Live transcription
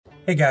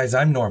Hey guys,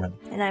 I'm Norman.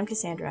 And I'm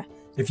Cassandra.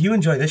 If you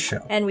enjoy this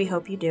show, and we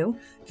hope you do,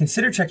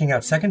 consider checking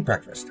out Second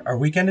Breakfast, our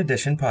weekend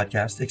edition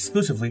podcast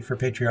exclusively for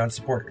Patreon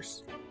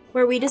supporters,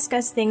 where we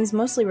discuss things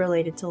mostly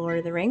related to Lord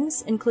of the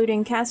Rings,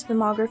 including cast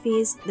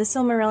filmographies, The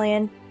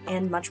Silmarillion,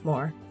 and much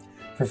more.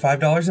 For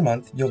 $5 a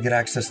month, you'll get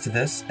access to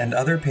this and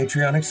other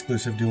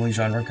Patreon-exclusive dueling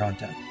genre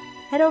content.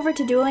 Head over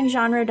to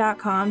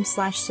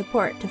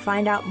duelinggenre.com/support to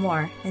find out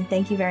more, and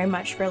thank you very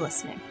much for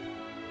listening.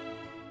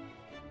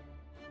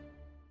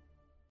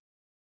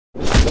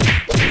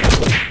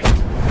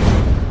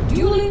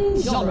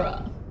 Dueling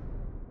Genre.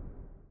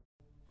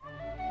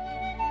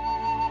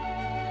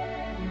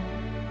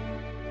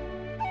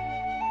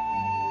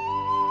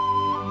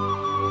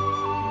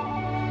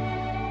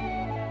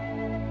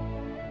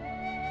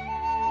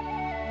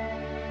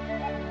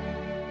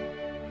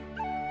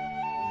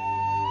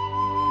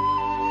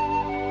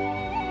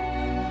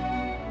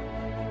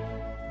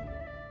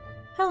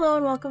 Hello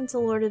and welcome to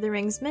Lord of the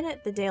Rings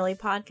Minute, the daily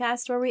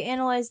podcast where we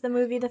analyze the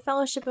movie The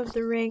Fellowship of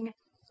the Ring,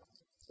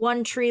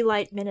 one tree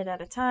light minute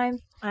at a time.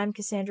 I'm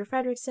Cassandra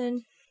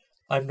Fredrickson.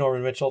 I'm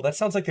Norman Mitchell. That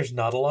sounds like there's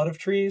not a lot of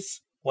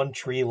trees. One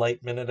tree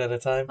light minute at a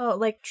time. Oh,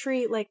 like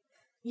tree, like,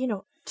 you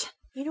know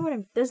what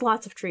I'm, there's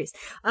lots of trees.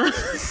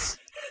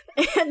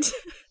 And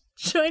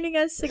joining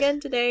us again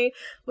today,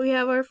 we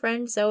have our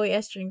friend Zoe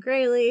Estrin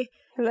Grayley.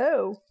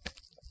 Hello.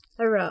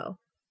 Hello.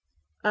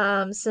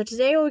 So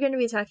today we're going to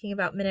be talking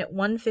about minute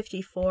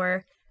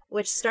 154,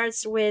 which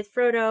starts with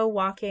Frodo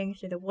walking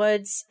through the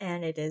woods,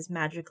 and it is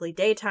magically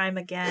daytime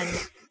again,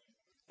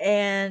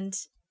 and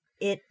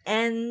it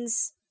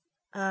ends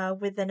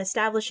with an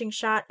establishing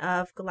shot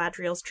of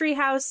Galadriel's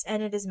treehouse,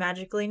 and it is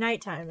magically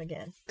nighttime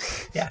again.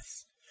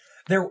 Yes.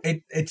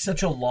 It's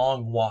such a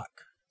long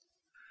walk.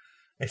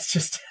 It's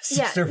just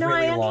a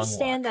really long walk. I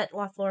understand that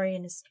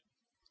Lothlorien is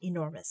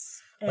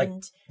enormous,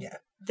 and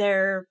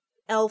their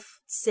elf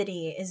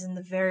city is in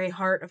the very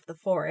heart of the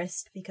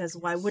forest, because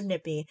why wouldn't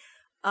it be?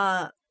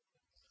 But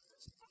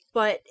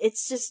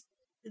it's just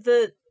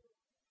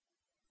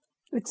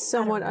it's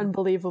somewhat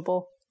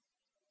unbelievable.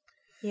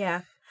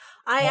 Yeah.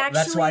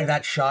 That's why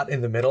that shot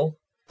in the middle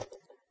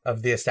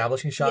of the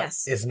establishing shot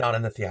is not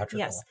in the theatrical.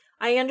 Yes.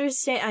 I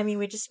understand. I mean,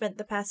 we just spent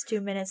the past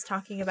 2 minutes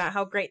talking about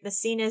how great the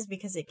scene is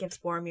because it gives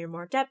Boromir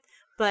more depth,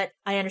 but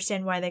I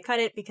understand why they cut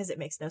it because it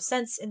makes no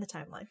sense in the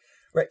timeline.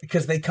 Right,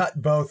 because they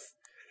cut both.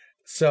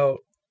 So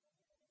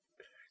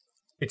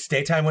it's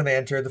daytime when they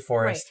enter the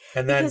forest,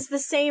 and then because the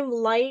same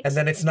light, and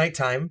then it's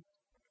nighttime,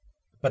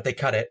 but they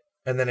cut it,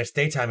 and then it's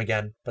daytime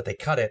again, but they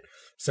cut it.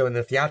 So in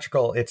the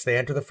theatrical, it's they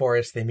enter the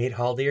forest, they meet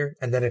Haldir,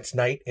 and then it's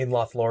night in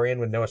Lothlorien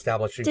with no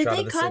establishing shot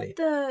of the city. Did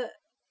they cut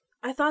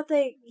I thought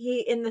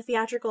in the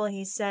theatrical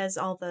he says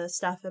all the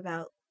stuff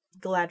about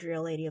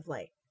Galadriel, Lady of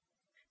Light,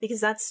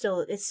 because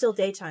it's still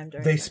daytime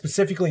during. They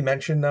specifically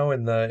mention though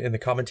in the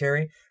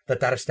commentary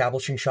that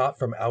establishing shot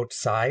from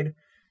outside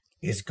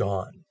is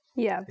gone.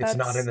 Yeah, it's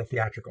not in the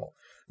theatrical.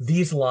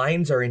 These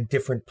lines are in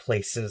different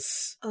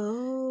places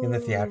in the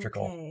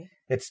theatrical. Okay.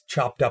 It's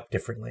chopped up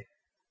differently.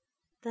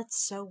 That's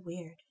so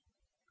weird.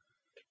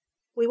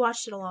 We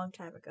watched it a long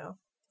time ago.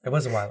 It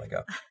was a while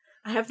ago.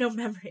 I have no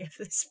memory of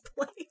this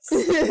place.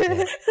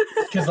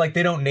 Because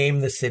they don't name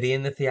the city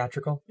in the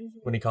theatrical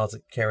when he calls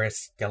it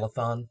Caris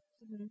Gelathon.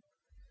 Mm-hmm.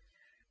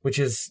 Which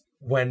is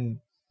when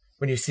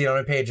you see it on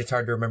a page, it's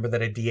hard to remember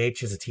that a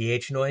DH is a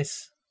TH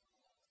noise.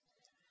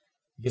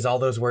 Because all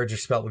those words are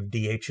spelled with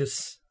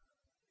DHs.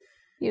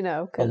 You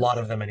know. A lot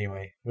of them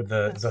anyway. With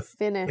the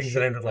things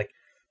that end with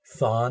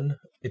thon,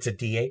 it's a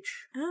DH.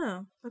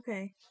 Oh,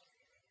 okay.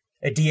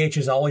 A DH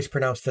is always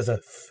pronounced as a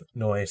th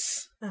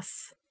noise.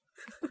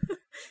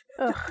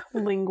 Ugh,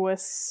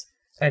 linguists.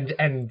 And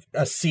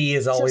a C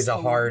is always a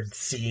hard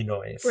C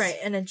noise. Right,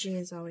 and a G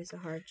is always a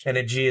hard G. And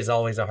a G is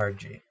always a hard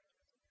G.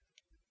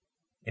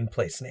 In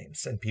place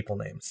names and people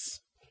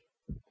names.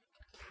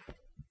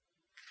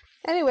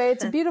 Anyway,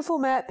 it's a beautiful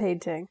matte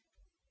painting.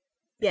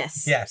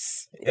 Yes.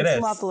 Yes,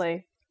 it's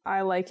lovely.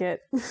 I like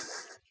it.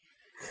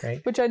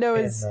 Right? Which I know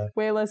is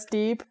way less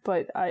deep,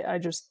 but I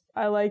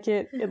like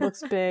it. It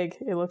looks big.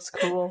 It looks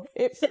cool.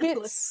 It fits. It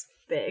looks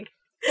big.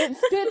 It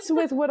fits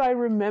with what I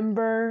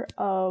remember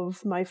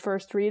of my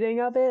first reading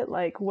of it.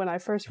 Like when I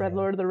first read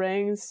Lord of the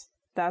Rings,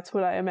 that's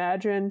what I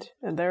imagined,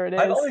 and there it is.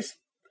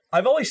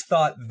 I've always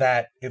thought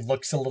that it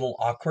looks a little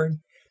awkward,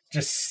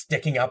 just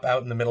sticking up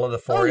out in the middle of the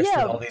forest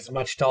with all these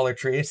much taller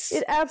trees.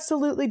 It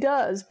absolutely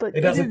does, but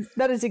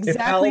that is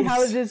exactly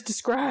how it is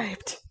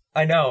described.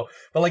 I know,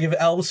 but if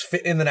elves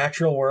fit in the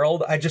natural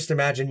world, I just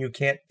imagine you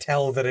can't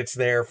tell that it's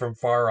there from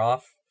far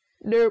off.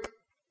 Nope.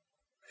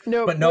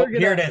 But nope,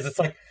 here it is. It's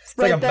like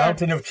a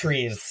mountain of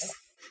trees.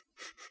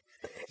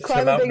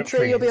 Climb a big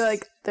tree, you'll be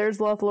like, there's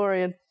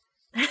Lothlorien.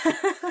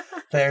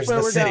 There's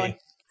the city. Going.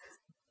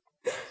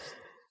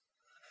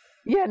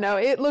 Yeah, no,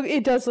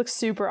 it does look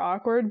super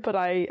awkward, but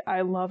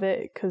I love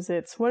it because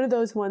it's one of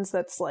those ones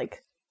that's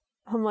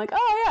I'm like,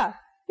 oh yeah,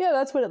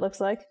 that's what it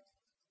looks like.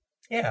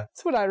 Yeah.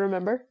 That's what I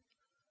remember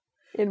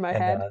in my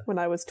head when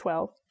I was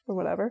 12 or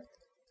whatever.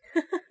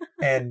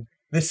 And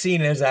This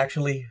scene is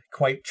actually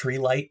quite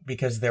tree-light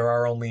because there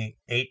are only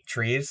 8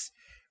 trees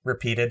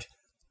repeated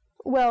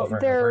over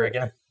and over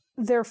again.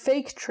 They're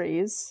fake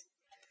trees.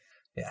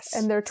 Yes.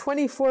 And they're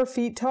 24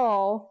 feet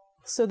tall,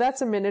 so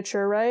that's a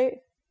miniature, right?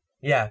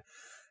 Yeah.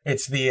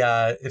 It's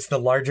the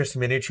largest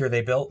miniature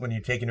they built when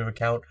you take into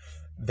account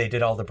they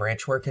did all the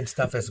branch work and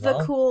stuff as well.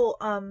 The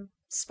cool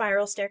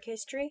spiral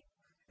staircase tree?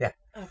 Yeah.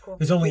 Oh, cool.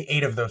 There's only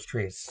 8 of those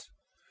trees.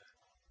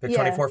 They're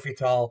 24 feet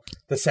tall.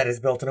 The set is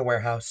built in a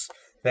warehouse.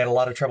 They had a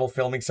lot of trouble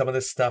filming some of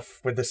this stuff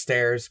with the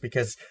stairs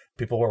because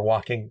people were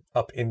walking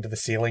up into the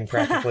ceiling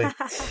practically.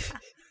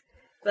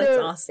 That's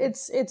awesome.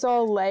 It's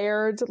all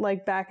layered,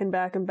 like back and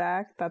back and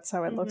back. That's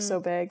how it looks so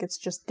big. It's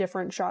just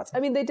different shots. I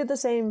mean, they did the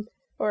same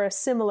or a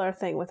similar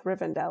thing with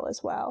Rivendell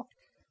as well.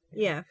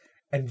 Yeah.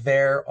 And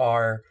there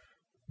are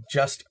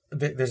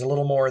there's a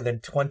little more than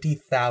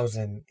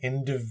 20,000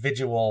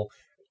 individual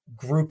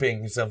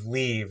groupings of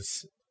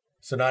leaves.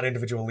 So not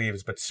individual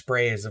leaves, but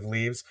sprays of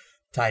leaves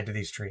tied to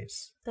these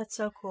trees. That's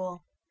so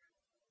cool.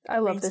 I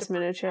love this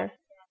miniature.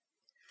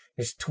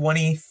 There's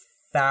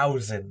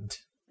 20,000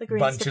 the Greens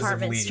bunches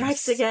department of leaves.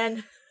 strikes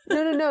again.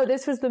 No.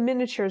 This was the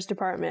miniatures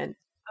department.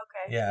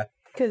 Okay. Yeah.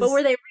 But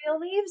were they real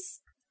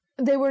leaves?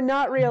 They were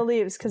not real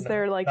leaves because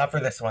they're like not for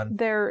this one.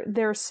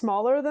 They're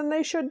smaller than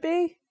they should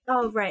be.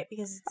 Oh, right,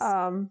 because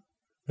it's...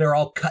 they're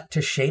all cut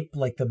to shape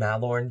like the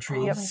Malorn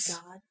trees.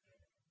 Oh my god.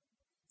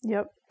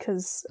 Yep,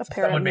 because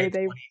apparently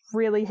they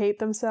really hate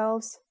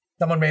themselves.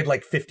 Someone made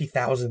like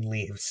 50,000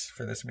 leaves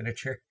for this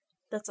miniature.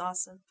 That's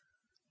awesome.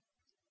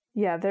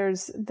 Yeah,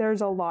 there's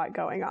a lot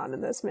going on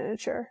in this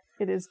miniature.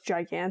 It is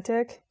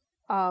gigantic.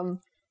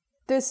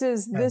 This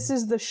is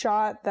the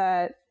shot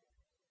that,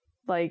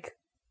 like,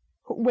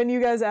 when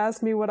you guys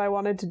asked me what I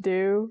wanted to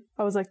do,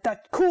 I was like,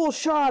 that cool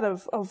shot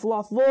of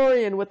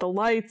Lothlorien with the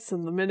lights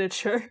and the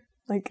miniature.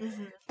 Like,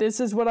 this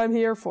is what I'm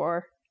here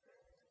for.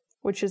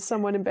 Which is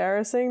somewhat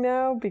embarrassing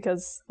now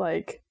because,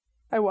 like,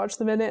 I watched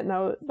the minute and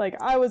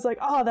I was like,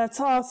 oh,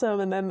 that's awesome.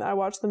 And then I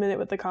watched the minute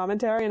with the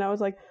commentary and I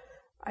was like,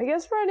 I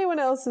guess for anyone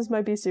else this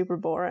might be super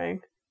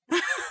boring.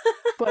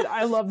 But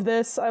I love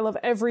this. I love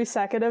every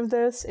second of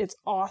this. It's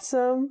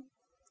awesome.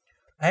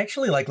 I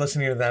actually like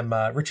listening to them.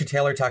 Richard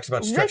Taylor talks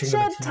about stretching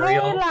the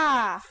material.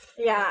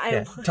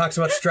 Yeah, talks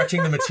about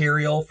stretching the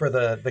material for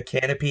the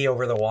canopy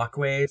over the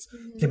walkways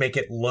to make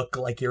it look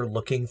like you're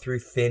looking through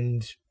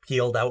thinned,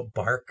 peeled out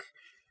bark.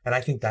 And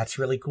I think that's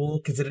really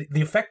cool because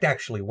the effect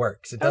actually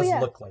works. It does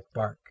look like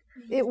bark.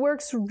 It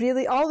works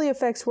really. All the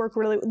effects work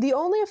really. The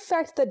only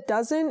effect that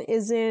doesn't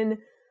is in,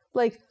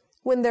 like,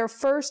 when they're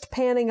first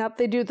panning up,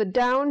 they do the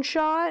down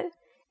shot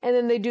and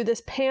then they do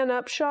this pan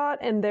up shot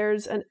and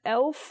there's an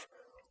elf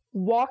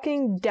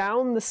walking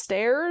down the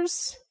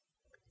stairs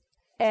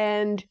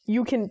and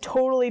you can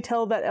totally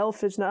tell that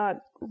elf is not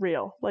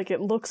real. Like, it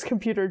looks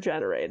computer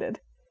generated.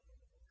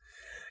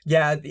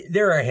 Yeah,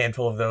 there are a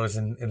handful of those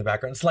in the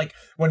background. It's like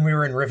when we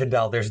were in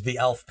Rivendell, there's the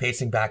elf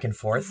pacing back and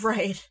forth.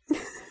 Right.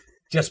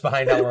 Just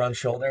behind Elrond's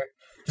shoulder.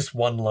 Just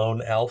one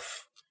lone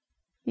elf.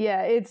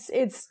 Yeah, it's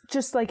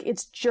just like,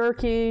 it's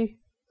jerky.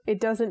 It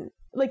doesn't,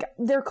 like,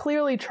 they're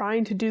clearly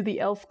trying to do the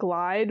elf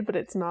glide, but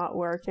it's not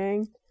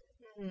working.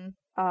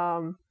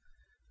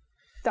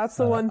 That's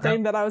the one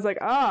thing that I was like,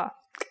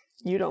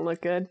 you don't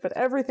look good. But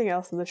everything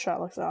else in the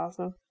shot looks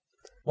awesome.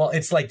 Well,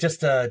 it's like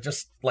just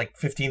like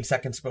 15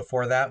 seconds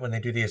before that, when they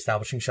do the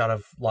establishing shot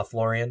of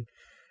Lothlorien,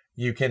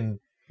 you can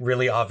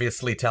really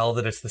obviously tell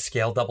that it's the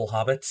scale double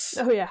hobbits.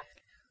 Oh, yeah.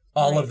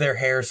 All of their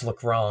hairs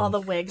look wrong. All the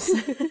wigs.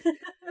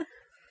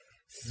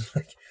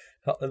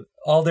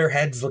 All their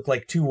heads look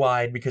like too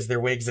wide because their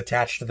wigs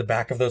attached to the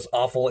back of those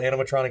awful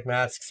animatronic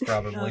masks,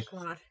 probably. Oh,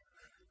 God.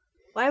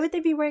 Why would they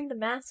be wearing the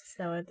masks,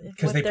 though?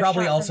 Because they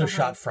probably also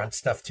shot front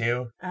stuff,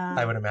 too,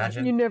 I would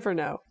imagine. You never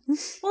know.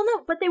 Well,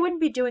 no, but they wouldn't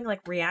be doing,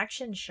 like,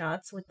 reaction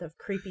shots with the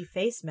creepy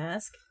face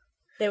mask.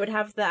 They would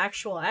have the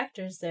actual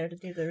actors there to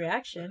do the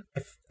reaction.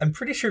 I'm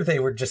pretty sure they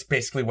were just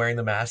basically wearing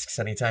the masks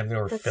anytime they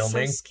were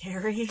filming. That's so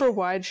scary. For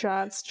wide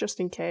shots, just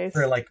in case.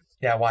 For, like,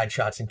 wide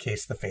shots in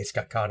case the face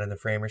got caught in the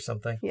frame or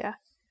something. Yeah.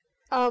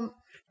 And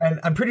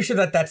I'm pretty sure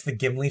that's the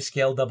Gimli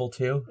scale double,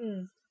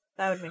 too.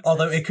 That would make sense.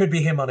 Although it could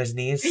be him on his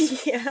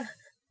knees. Yeah.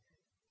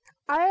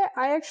 I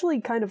actually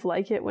kind of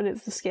like it when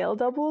it's the scale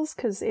doubles,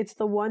 because it's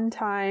the one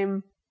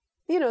time,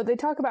 they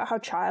talk about how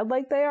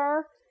childlike they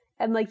are.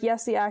 And, like,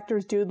 yes, the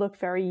actors do look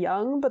very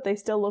young, but they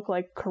still look,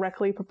 like,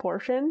 correctly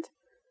proportioned.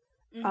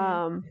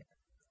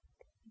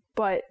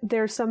 But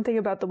there's something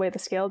about the way the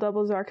scale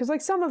doubles are, because, like,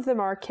 some of them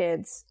are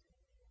kids,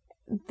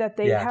 that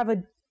they have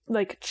a,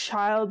 like,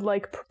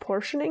 childlike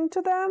proportioning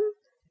to them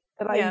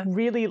that I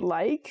really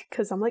like,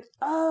 because I'm like,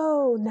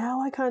 oh,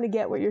 now I kind of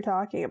get what you're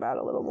talking about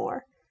a little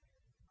more.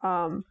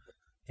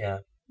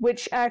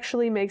 Which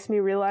actually makes me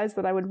realize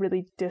that I would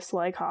really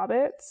dislike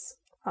hobbits.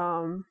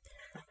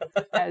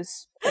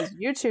 As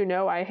you two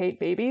know, I hate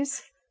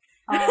babies.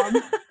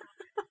 I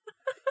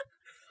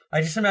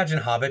just imagine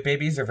hobbit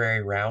babies are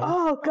very round.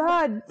 Oh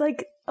God,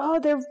 like,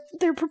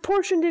 they're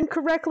proportioned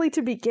incorrectly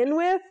to begin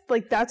with.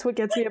 Like, that's what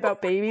gets me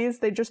about babies.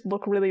 They just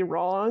look really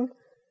wrong.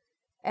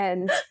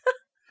 And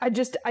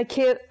I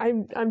can't.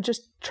 I'm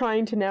just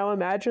trying to now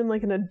imagine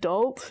like an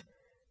adult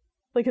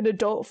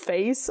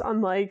face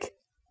on like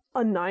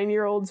a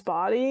 9-year-old's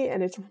body,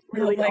 and it's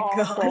really my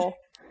awful. God.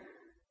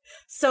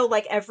 So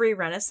like every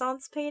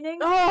Renaissance painting.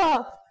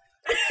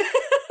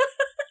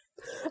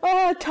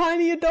 Ah,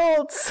 tiny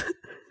adults.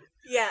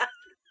 Yeah.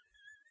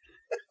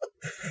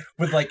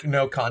 With like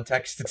no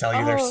context to tell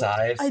you their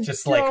size, I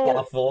just like don't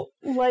awful.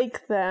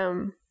 like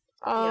them.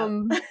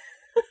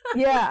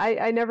 Yeah,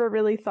 I never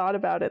really thought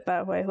about it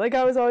that way. Like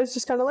I was always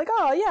just kind of like,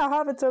 oh yeah,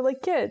 hobbits are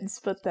like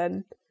kids, but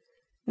then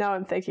now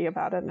I'm thinking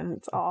about it and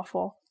it's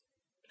awful.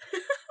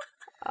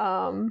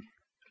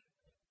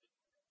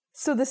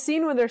 So the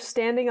scene when they're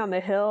standing on the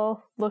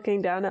hill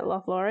looking down at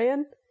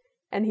Lothlorien,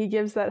 and he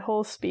gives that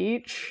whole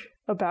speech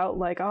about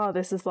like, oh,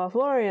 this is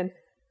Lothlorien.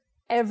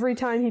 Every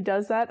time he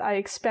does that, I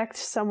expect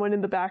someone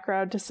in the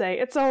background to say,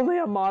 it's only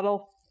a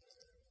model.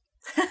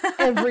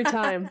 Every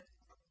time.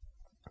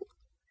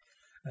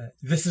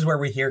 This is where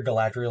we hear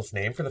Galadriel's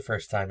name for the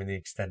first time in the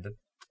extended.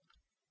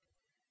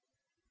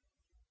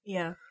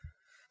 Yeah.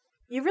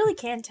 You really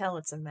can tell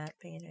it's a matte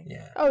painting.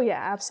 Yeah. Oh yeah,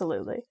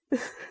 absolutely.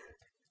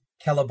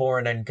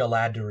 Celeborn and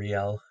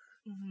Galadriel,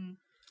 Mm-hmm.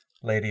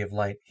 Lady of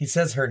Light. He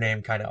says her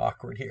name kind of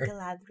awkward here.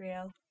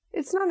 Galadriel.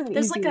 It's not an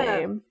There's easy like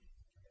name.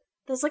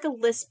 There's like a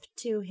lisp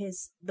to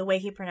the way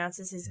he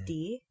pronounces his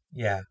D.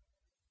 Yeah.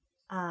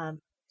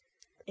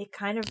 It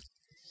kind of,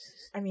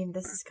 I mean,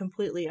 this is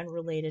completely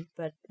unrelated,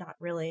 but not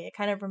really. It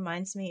kind of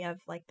reminds me of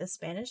like the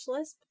Spanish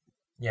lisp.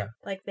 Yeah.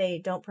 Like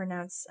they don't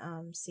pronounce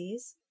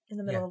C's in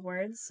the middle of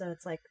words, so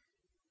it's like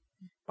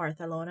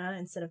Barcelona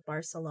instead of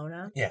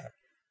Barcelona. Yeah.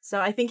 So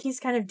I think he's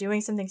kind of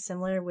doing something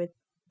similar with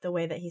the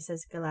way that he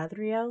says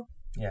Galadriel.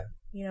 Yeah.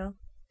 You know?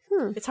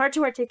 It's hard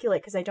to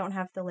articulate because I don't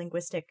have the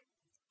linguistic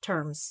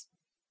terms.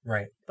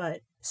 Right.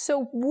 But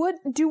So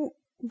do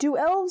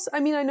elves,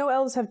 I mean, I know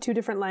elves have 2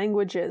 different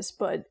languages,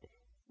 but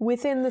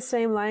within the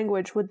same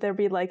language, would there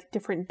be like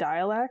different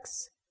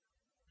dialects?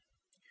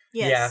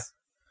 yes. Yeah.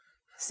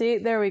 See,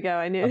 there we go.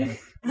 I knew.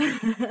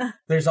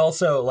 There's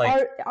also like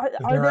are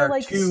there there are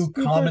like 2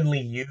 commonly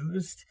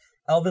used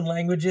Elven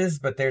languages,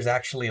 but there's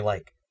actually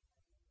like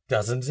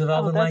dozens of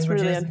Elven that's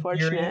languages. really in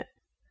unfortunate.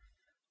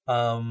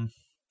 theory.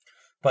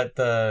 But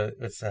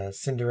it's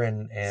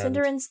Sindarin and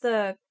Sindarin's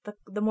the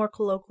more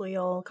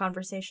colloquial,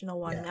 conversational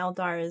one, and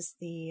Eldar is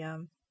the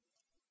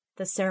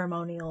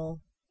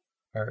ceremonial.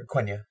 or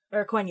Quenya.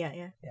 Or Quenya,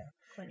 yeah. Yeah.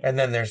 Quenya. And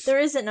then There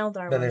is an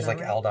Eldar one. then there's though, like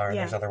right? Eldar and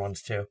Yeah. there's other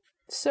ones too.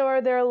 So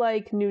are there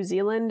like New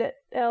Zealand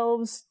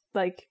elves,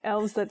 like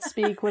elves that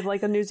speak with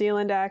like a New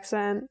Zealand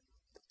accent?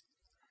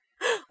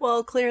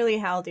 Well, clearly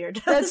Haldir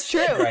does. That's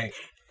true. Right.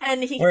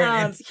 And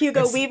Where Hugo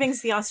it's-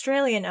 Weaving's the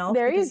Australian elf.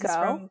 There you because he's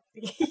go. from-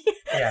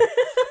 Yeah.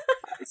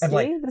 And See?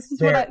 like This is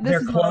they're what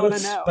I close, want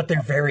to know. but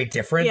they're very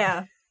different.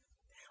 Yeah.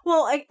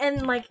 Well,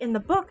 and like in the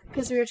book,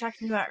 because we were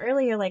talking about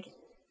earlier, like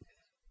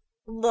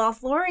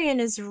Lothlorien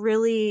is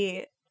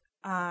really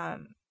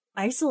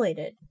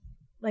isolated.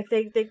 Like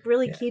they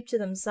really keep to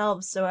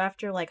themselves. So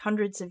after like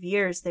hundreds of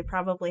years, they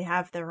probably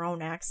have their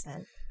own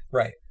accent.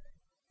 Right.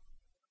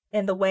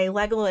 And the way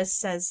Legolas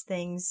says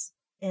things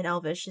in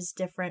Elvish is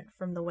different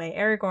from the way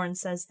Aragorn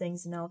says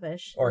things in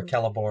Elvish. Or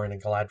Celeborn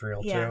and Galadriel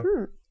Yeah.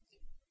 too.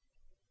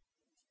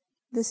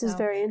 This is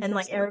very interesting. And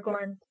like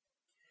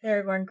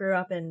Aragorn grew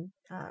up in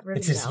Rivendell.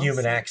 It's his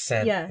human so-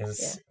 accent Yeah,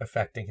 is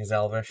affecting his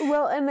Elvish.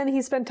 Well, and then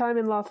he spent time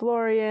in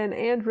Lothlorien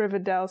and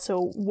Rivendell,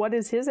 so what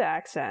is his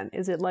accent?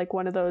 Is it like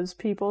one of those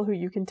people who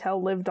you can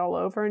tell lived all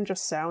over and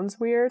just sounds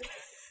weird?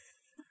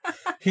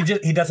 He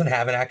doesn't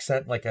have an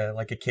accent like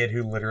a kid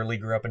who literally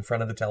grew up in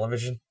front of the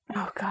television.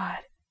 Oh, God.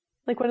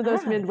 Like one of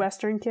those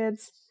Midwestern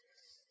kids?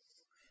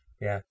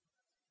 Yeah.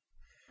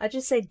 I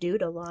just say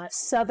dude a lot.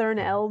 Southern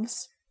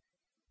elves?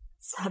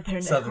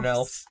 Southern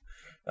elves.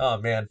 Oh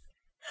man.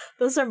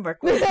 Those are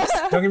Mirkwood.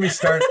 Don't get me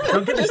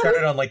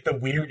started on like the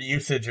weird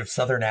usage of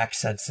southern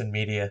accents in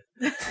media.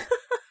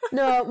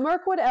 No,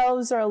 Mirkwood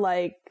elves are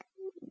like,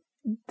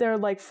 they're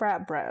like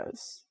frat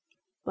bros.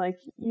 Like,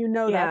 you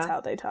know that's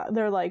how they talk.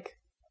 They're like,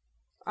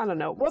 I don't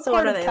know. What So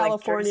part what are of they, like,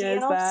 California Jersey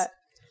is elves? that?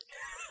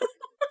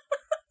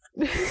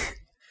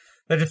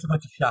 They're just a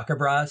bunch of shaka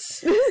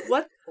bras.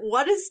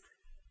 What is...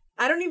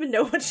 I don't even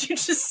know what you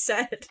just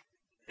said.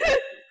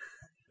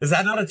 Is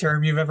that not a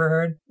term you've ever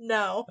heard?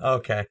 No.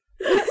 Okay.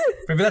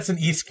 Maybe that's an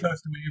East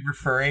Coast way of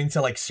referring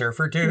to like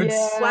surfer dudes.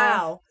 Yeah.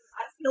 Wow.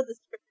 I feel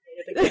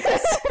discriminated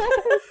against.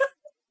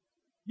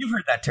 You've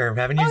heard that term,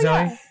 haven't you, Oh, Zoe?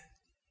 yeah.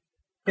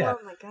 Yeah.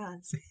 Oh my god.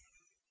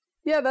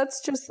 Yeah,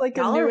 that's just like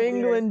Y'all a New are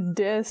England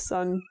diss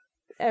on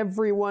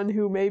everyone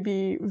who may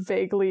be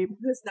vaguely...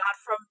 Who's not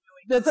from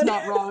That's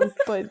not wrong,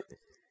 but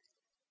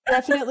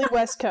definitely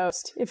West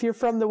Coast. If you're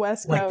from the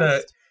West Like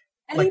Coast.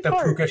 the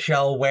part. puka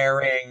shell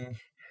wearing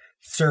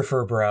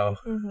surfer bro.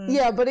 Mm-hmm.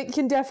 Yeah, but it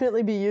can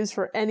definitely be used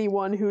for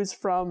anyone who's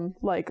from,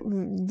 like,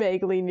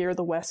 vaguely near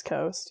the West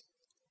Coast.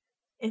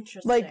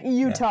 Interesting. Like,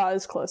 Utah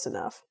is close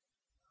enough.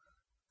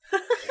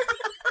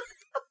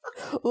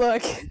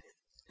 Look.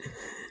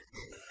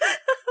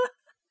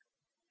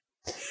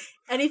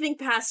 Anything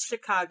past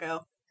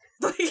Chicago.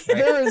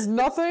 There is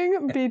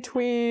nothing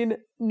between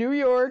New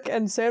York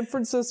and San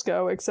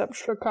Francisco except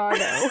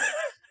Chicago.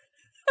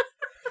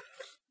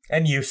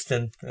 And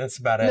Houston. That's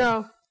about it.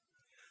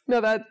 No,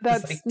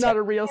 that's like not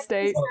a real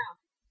state.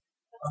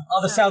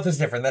 Oh, the South is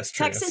different. That's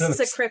true. Texas So is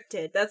a it's-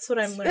 cryptid. That's what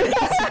I'm learning.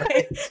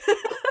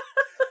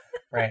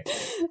 Right.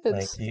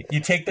 Like you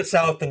take the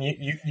South and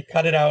you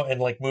cut it out and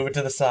like move it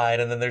to the side,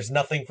 and then there's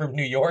nothing from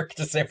New York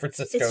to San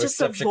Francisco It's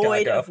just a except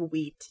void Chicago. of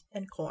wheat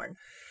and corn.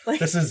 Like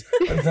This is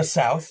the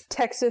South.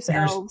 Texas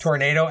There's elves.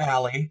 Tornado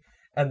Alley,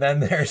 and then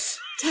there's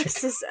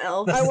Texas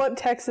elves. I want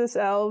Texas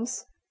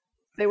elves.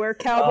 They wear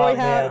cowboy Oh,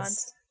 man.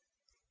 hats.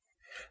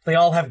 they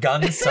all have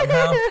guns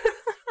somehow.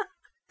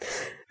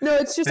 No,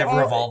 it's just They have all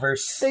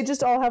revolvers. they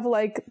just all have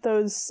like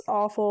those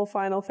awful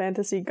Final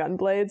Fantasy gun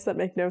blades that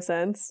make no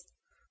sense.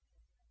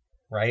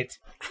 Right?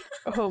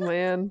 Oh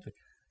man.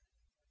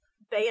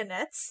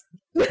 Bayonets.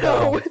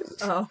 No.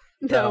 Oh,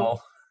 No.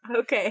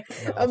 okay.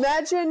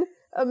 No.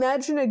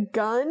 Imagine a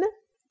gun,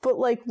 but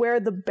like where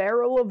the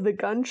barrel of the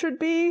gun should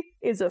be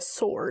is a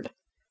sword.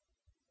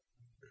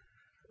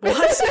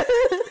 What?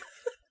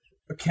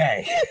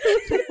 Okay.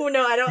 Oh,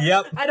 no, I don't.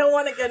 Yep. I don't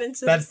want to get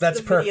into That's the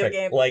video perfect.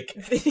 game. Like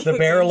video the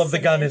barrel game of the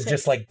gun is semantics.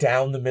 just like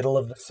down the middle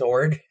of the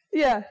sword,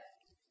 Yeah.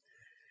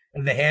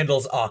 and the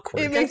handle's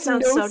awkward. It That makes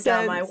sounds no so sense.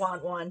 dumb. I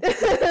want one.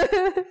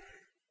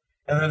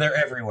 And then they're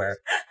everywhere.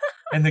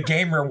 And the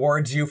game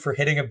rewards you for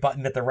hitting a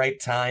button at the right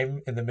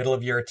time in the middle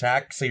of your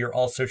attack, so you're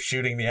also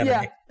shooting the enemy.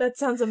 Yeah. That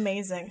sounds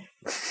amazing.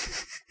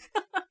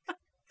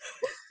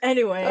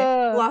 Anyway,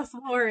 Uh.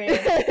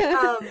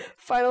 Lothlorien.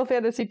 Final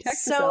Fantasy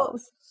Texas so-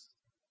 elves.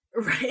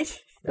 Right?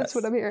 That's Yes.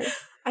 what I'm hearing.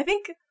 I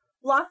think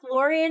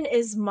Lothlorien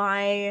is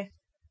my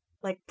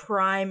like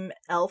prime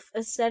elf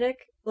aesthetic.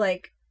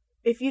 Like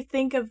if you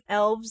think of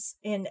elves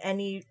in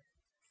any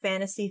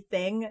fantasy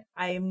thing,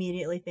 I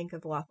immediately think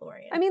of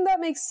Lothlorien. I mean, that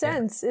makes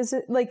sense. Is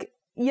it like,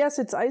 yes,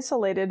 it's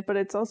isolated, but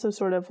it's also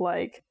sort of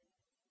like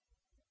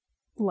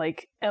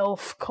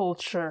elf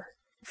culture.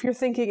 If you're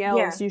thinking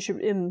elves, you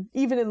should even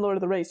in Lord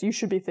of the Rings, you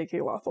should be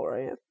thinking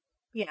Lothlorien.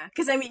 yeah,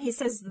 because I mean he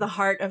says the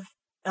heart of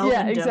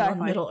elfendom exactly.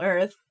 on Middle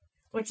Earth,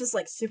 which is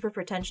like super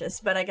pretentious,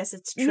 but I guess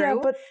it's true Yeah,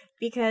 but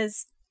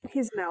because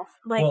he's an elf.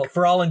 like Well,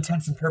 for all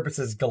intents and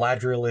purposes,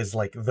 Galadriel is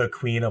like the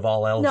queen of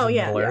all elves no, in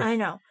yeah, Middle Earth. I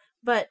know,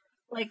 but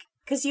like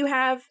because you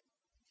have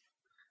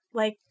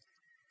like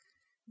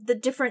the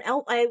different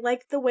elf. I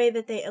like the way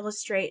that they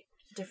illustrate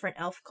different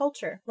elf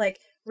culture. Like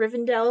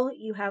Rivendell,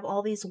 you have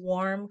all these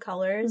warm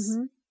colors,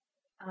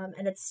 Mhm.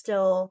 and it's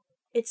still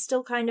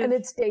kind of And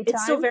it's daytime.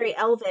 it's still very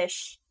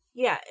elvish.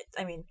 Yeah,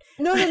 I mean,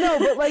 No,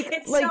 but like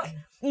It's like so-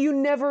 you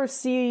never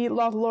see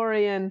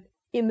Lothlorien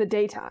in the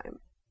daytime.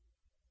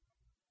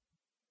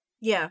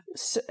 yeah,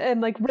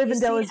 And like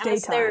Rivendell see is it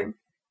as their- daytime.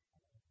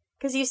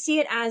 because you see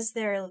it as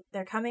they're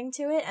coming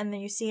to it, and then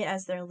you see it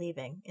as they're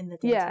leaving in the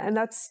daytime. Yeah, and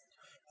that's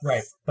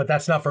Right, but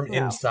that's not from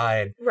No.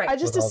 inside. right. I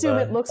just With all assume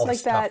the- it looks all the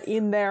like that stuff.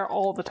 in there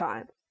all the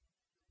time.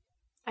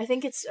 I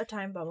think it's a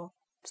time bubble.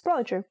 It's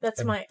probably true. That's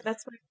And- my.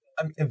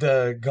 I mean,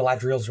 the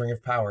Galadriel's Ring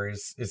of Power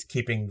is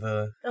keeping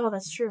the Oh,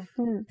 that's true.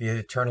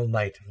 eternal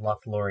night of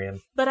Lothlorien.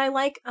 But I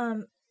like.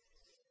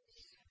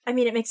 I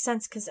mean, it makes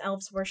sense because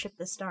elves worship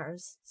the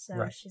stars. So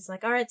Right. she's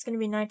like, all right, it's going to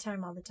be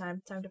nighttime all the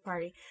time. Time to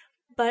party.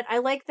 But I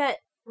like that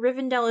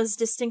Rivendell is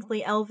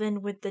distinctly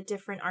elven with the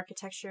different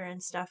architecture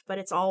and stuff, but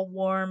it's all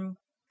warm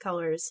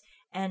colors.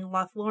 And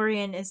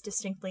Lothlorien is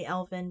distinctly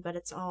elven, but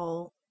it's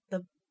all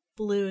the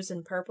blues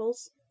and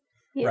purples.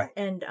 Yeah. Right.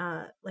 And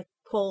like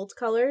cold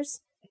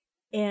colors.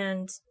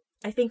 And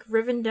I think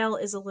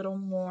Rivendell is a little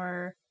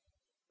more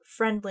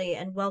friendly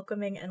and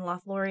welcoming, and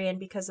Lothlorien,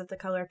 because of the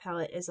color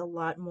palette, is a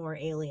lot more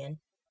alien.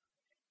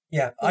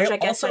 Yeah, Which I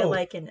guess I also,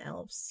 like in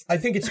elves. I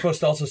think it's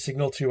supposed to also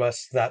signal to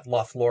us that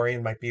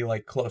Lothlorien might be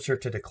like closer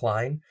to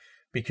decline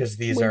because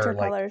these Winter are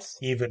like colors.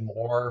 even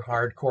more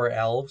hardcore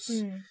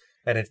elves. Hmm.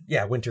 And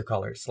winter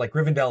colors. Like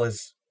Rivendell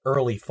is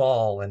early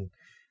fall and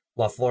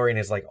Lothlorien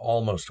is like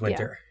almost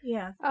winter.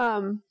 Yeah.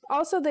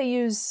 Also, they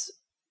use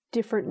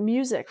different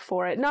music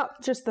for it.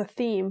 Not just the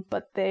theme,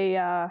 but they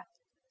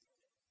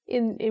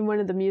in one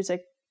of the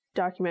music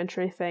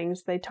documentary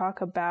things, they talk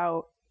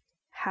about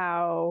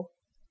how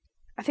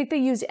I think they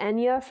use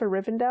Enya for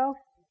Rivendell,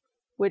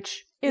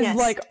 which is Yes.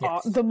 like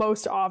Yes. the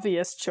most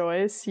obvious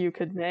choice you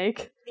could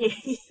make.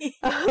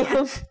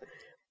 Yeah.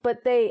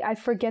 But I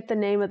forget the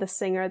name of the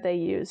singer they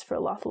use for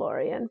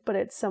Lothlorien, but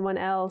it's someone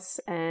else,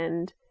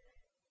 and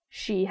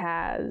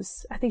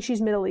I think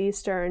she's Middle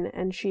Eastern,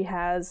 and she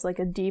has like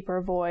a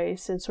deeper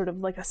voice and sort of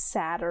like a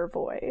sadder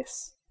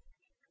voice.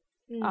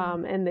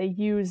 And they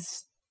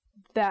use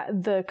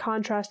the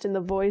contrast in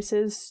the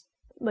voices,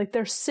 like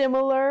they're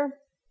similar,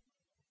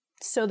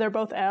 so they're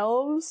both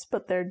elves,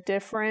 but they're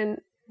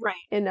different Right.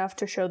 enough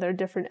to show their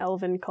different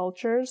elven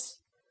cultures.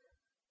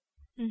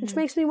 Which Mhm.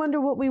 makes me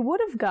wonder what we would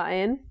have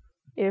gotten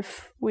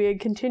if we had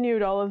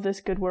continued all of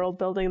this good world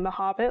building in The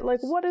Hobbit. Like,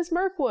 what is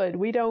Mirkwood?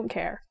 We don't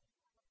care.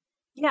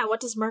 Yeah, what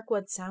does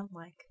Mirkwood sound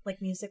like?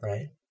 Like musically?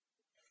 Right.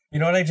 You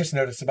know what I just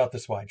noticed about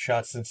this wide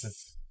shot since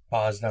it's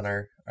paused on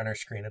our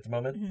screen at the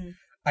moment? Mhm.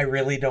 I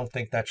really don't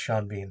think that's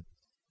Sean Bean.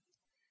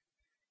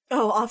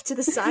 Oh, off to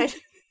the side.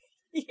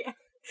 Yeah.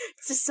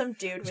 It's just some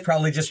dude It's with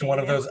probably just one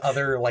of those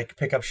other like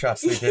pickup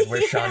shots they did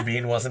where Sean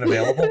Bean wasn't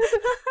available.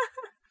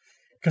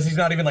 Because he's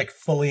not even like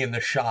fully in the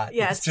shot.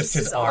 Yeah, it's just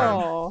his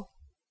arm. Oh.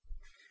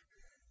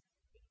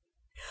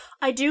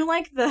 I do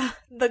like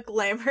the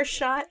glamour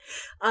shot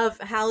of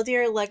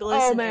Haldir,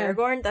 Legolas, and man.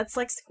 Aragorn. That's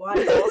like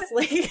squatting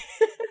closely.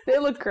 They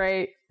look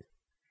great.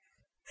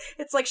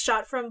 It's like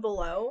shot from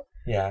below,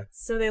 Yeah.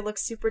 so they look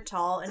super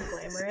tall and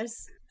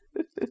glamorous.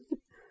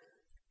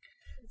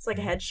 It's like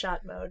a headshot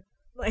mode.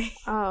 Like,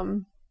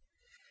 And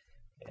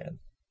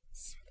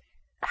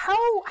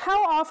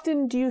How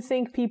often do you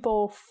think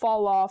people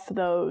fall off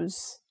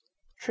those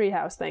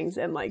treehouse things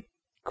and like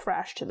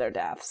crash to their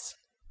deaths?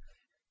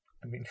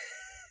 I mean,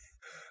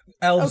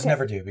 elves Okay.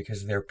 never do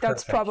because they're perfect.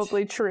 That's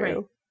probably true.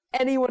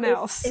 Right. Anyone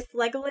else? if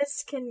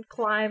Legolas can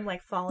climb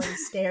like falling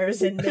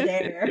stairs in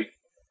midair,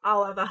 a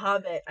la The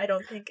Hobbit, I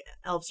don't think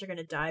elves are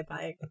gonna die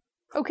by.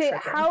 Okay,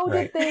 tripping. how did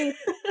Right. they?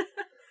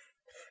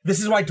 This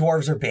is why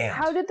dwarves are banned.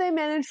 How did they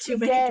manage Too to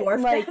many get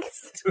dwarf like?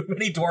 deaths. Too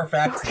many dwarf Oh,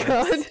 accidents.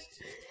 God.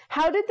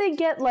 How did they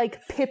get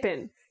like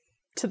Pippin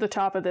to the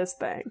top of this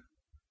thing?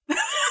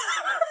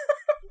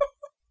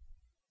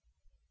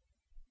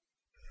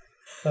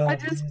 I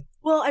just- man.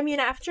 Well, I mean,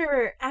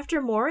 after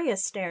Moria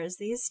stairs,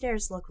 these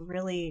stairs look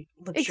really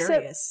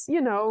luxurious. You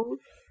know,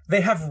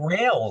 They have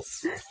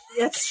rails.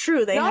 That's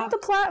true. They not have the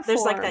platform.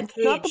 there's, like, that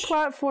Not the cage.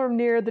 platform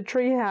near the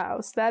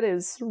treehouse. That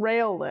is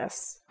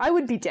railless. I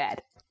would be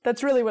dead.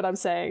 That's really what I'm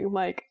saying.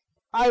 Like,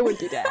 I would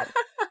be dead.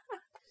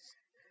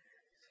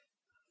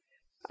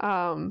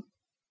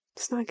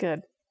 It's not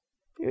good.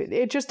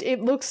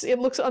 It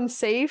looks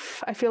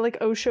unsafe. I feel like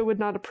OSHA would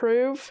not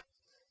approve.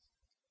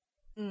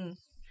 Mm.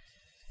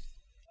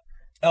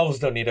 Elves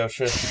don't need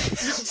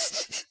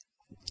OSHA.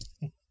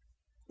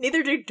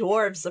 Neither do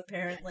dwarves,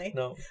 apparently.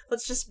 No.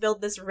 Let's just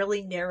build this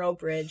really narrow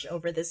bridge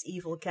over this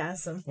evil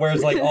chasm.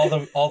 Whereas like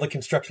all the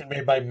construction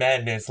made by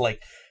men is like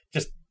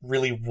just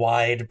really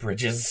wide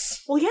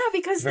bridges. Well, yeah,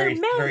 because Very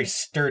they're men. very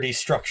sturdy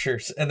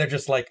structures. And they're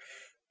just like,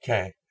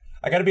 okay,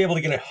 I gotta be able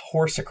to get a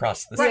horse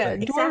across this Yeah,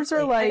 thing. dwarves are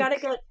I like, gotta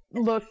get.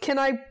 look, can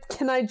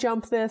I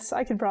jump this?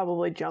 I could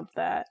probably jump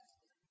that.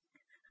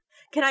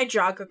 Can I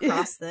jog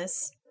across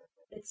this?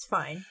 It's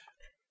fine.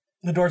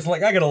 The dwarves are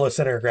like, I got a low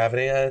center of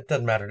gravity. It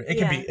doesn't matter. It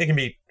Yeah. can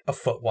be a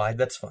foot wide.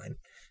 That's fine.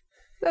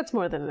 That's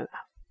more than enough.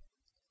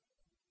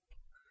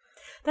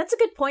 That's a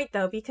good point,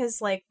 though, because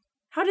like,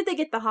 how did they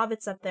get the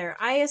hobbits up there?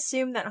 I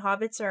assume that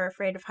hobbits are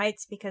afraid of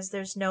heights because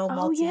there's no Oh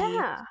multi-tiered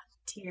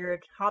yeah,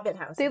 hobbit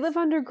houses. they live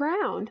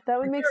underground. That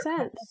would make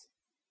sense.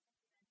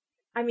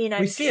 I mean,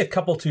 We see a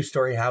couple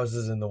 2-story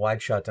houses in the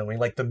wide shot, don't we?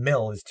 Like the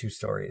mill is 2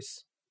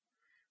 stories.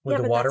 With Yeah,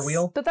 the but water that's-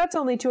 wheel? But that's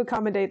only to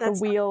accommodate the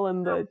That's not- wheel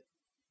and the.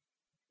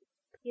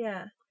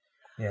 Yeah.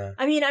 Yeah.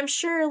 I mean, I'm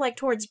sure, like,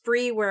 towards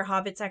Bree, where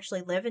hobbits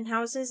actually live in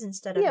houses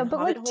instead of Yeah, in but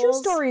hobbit like 2 holes.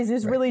 stories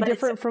is Right. really But it's-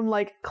 different from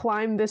like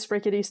climb this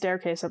rickety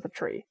staircase up a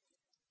tree.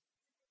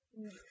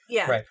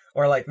 Yeah. Right.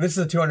 Or like, this is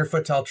a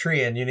 200-foot tall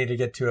tree and you need to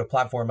get to a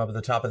platform up at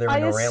the top of there with I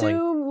no railing.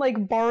 assume like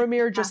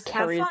Boromir just Have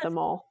carried fun. them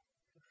all.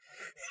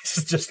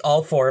 It's just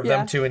all 4 of Yeah.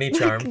 them, 2 in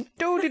each arm.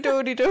 Do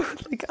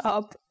like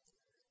up.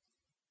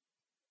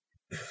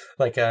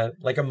 Like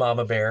a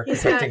mama bear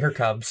He's protecting got- her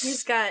cubs.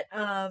 He's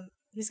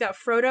got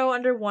Frodo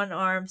under one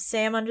arm,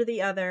 Sam under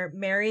the other,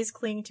 Merry's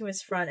clinging to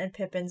his front, and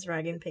Pippin's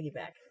riding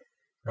piggyback.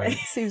 Right.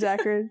 Seems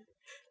accurate.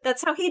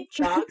 That's how he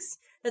jogs.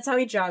 That's how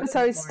he jogs. That's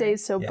how he in the morning.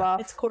 stays so Yeah. buff.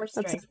 It's core That's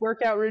strength. his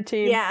workout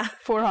routine. Yeah.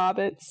 For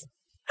hobbits.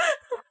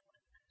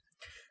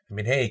 I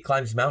mean, hey, he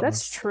climbs mountains.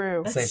 That's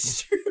true.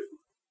 That's true.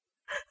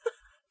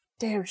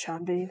 Damn,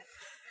 Sean Bean.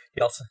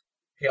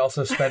 He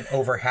also spent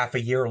over half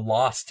a year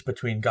lost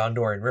between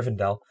Gondor and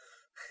Rivendell,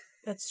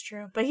 That's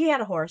true. But he had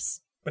a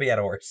horse. but he had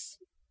a horse.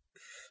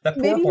 That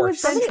poor Maybe he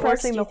horse. was How bench many orcs do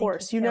pressing you the think he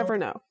horse. You killed? never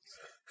know.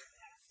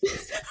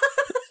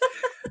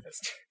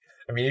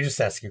 I mean, you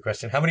just ask a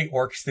question. How many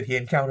orcs did he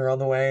encounter on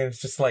the way? And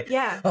it's just like,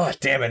 Yeah. oh,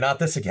 damn it, not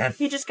this again.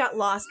 He just got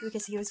lost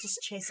because he was just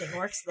chasing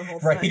orcs the whole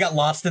time. Right, he got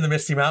lost in the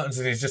Misty Mountains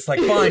and he's just like,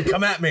 fine,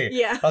 come at me.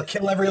 Yeah. I'll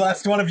kill every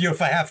last one of you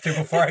if I have to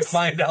before I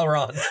find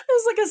Elrond. It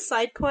was like a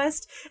side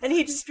quest, and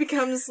he just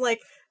becomes like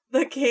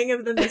the king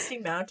of the Misty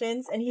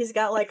Mountains, and he's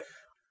got like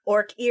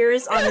orc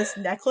ears on this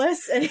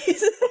necklace, and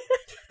he's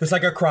There's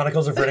like a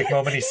Chronicles of Riddick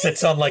moment. He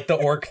sits on like the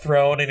orc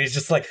throne and he's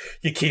just like,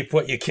 you keep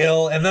what you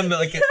kill. And then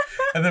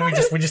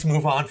we just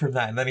move on from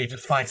that. And then he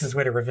just finds his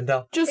way to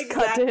Rivendell. Just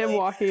cut to him Exactly.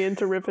 walking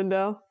into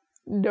Rivendell.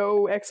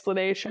 No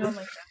explanation. oh my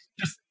god,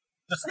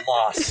 Just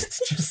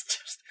lost.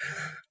 just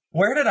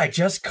where did I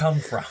just come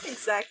from?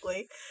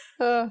 exactly.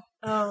 Uh,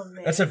 Oh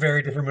man, That's a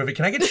very different movie.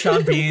 Can I get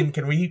Sean Bean?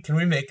 Can we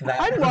make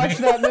that? I'd movie? watch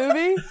that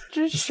movie.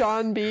 Just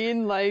Sean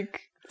Bean like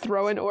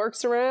throwing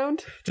orcs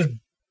around.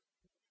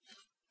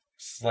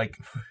 It's like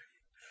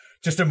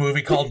just a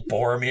movie called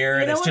Boromir,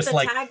 You and know it's what just the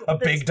like tag- a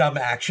the- big dumb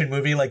action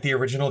movie like the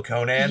original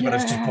Conan, but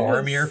it's just Yes.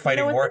 Boromir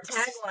fighting you know what orcs.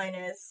 the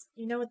tagline is?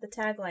 You know what the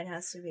tagline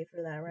has to be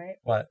for that, right?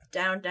 What?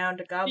 Down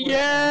to goblin.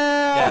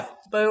 Yeah.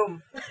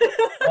 Boom.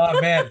 Oh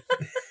man,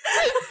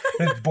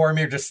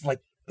 Boromir just like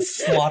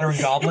slaughtering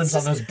goblins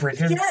on those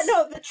bridges. Yeah,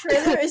 no, the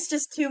trailer is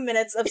just 2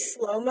 minutes of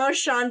slow-mo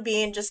Sean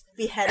Bean just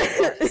beheading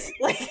orcs.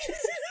 Like,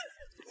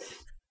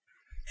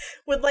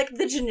 with, like,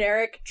 the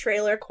generic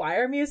trailer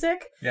choir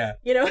music. Yeah.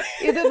 You know?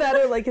 Either that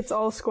or, like, it's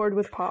all scored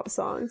with pop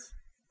songs.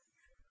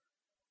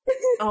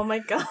 Oh my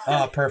god.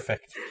 Oh,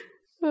 perfect.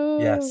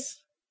 Yes.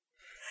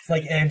 It's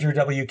like Andrew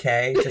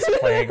WK just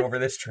playing over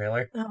this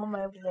trailer. Oh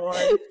my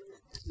lord.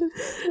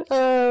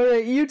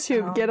 Alright,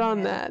 YouTube, get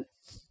on that.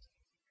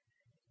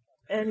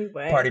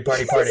 Anyway. Party.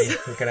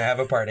 We're gonna have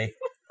a party.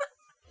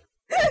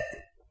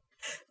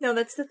 No,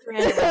 that's the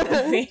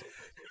Thranduil movie.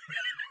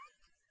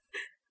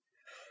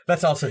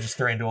 That's also just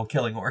Thranduil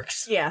killing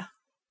orcs. Yeah.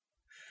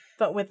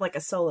 But with, like,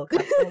 a solo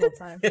cup the whole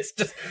time. It's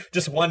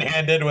just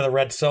one-handed with a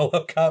red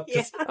solo cup. Yeah.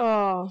 Just...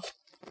 Oh.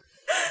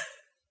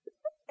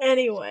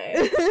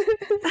 Anyway.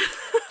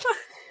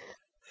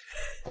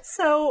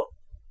 So,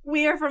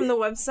 we are from the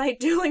website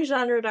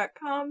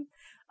duelinggenre.com.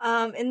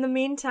 In the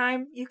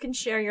meantime, you can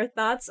share your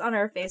thoughts on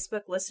our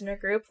Facebook listener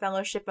group,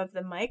 Fellowship of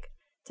the Mic.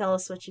 Tell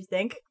us what you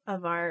think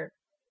of our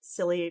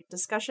silly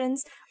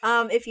discussions.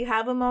 If you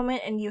have a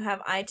moment and you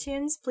have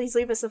iTunes, please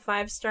leave us a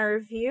 5-star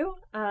review.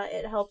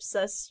 It helps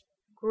us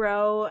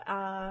grow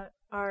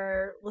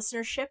our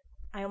listenership.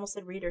 I almost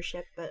said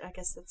readership, but I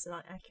guess that's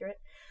not accurate.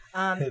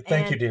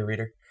 Thank you, dear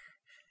reader.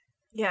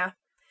 Yeah.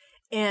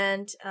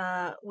 And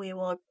we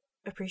will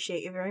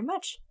appreciate you very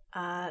much.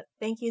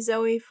 Thank you,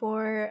 Zoe,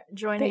 for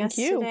joining us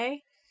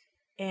today.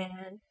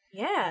 And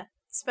yeah,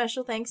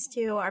 special thanks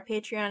to our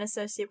Patreon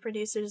associate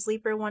producers,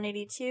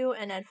 Leaper182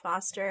 and Ed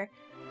Foster.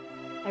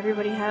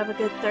 Everybody have a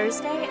good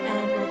Thursday,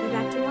 and we'll be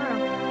back tomorrow.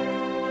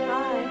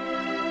 Bye.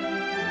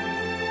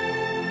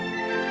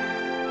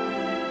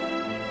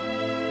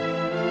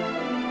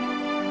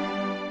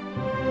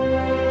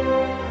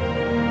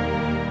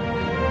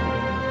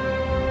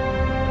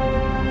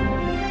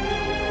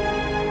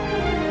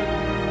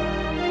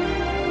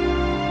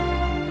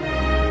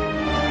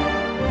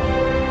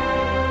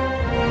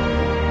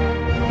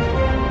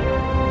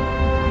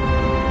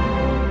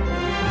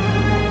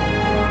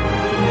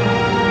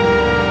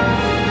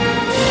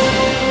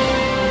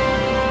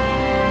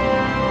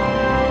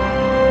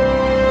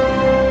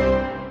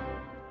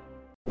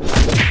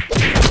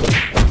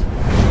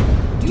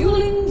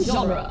 Dueling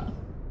Genre.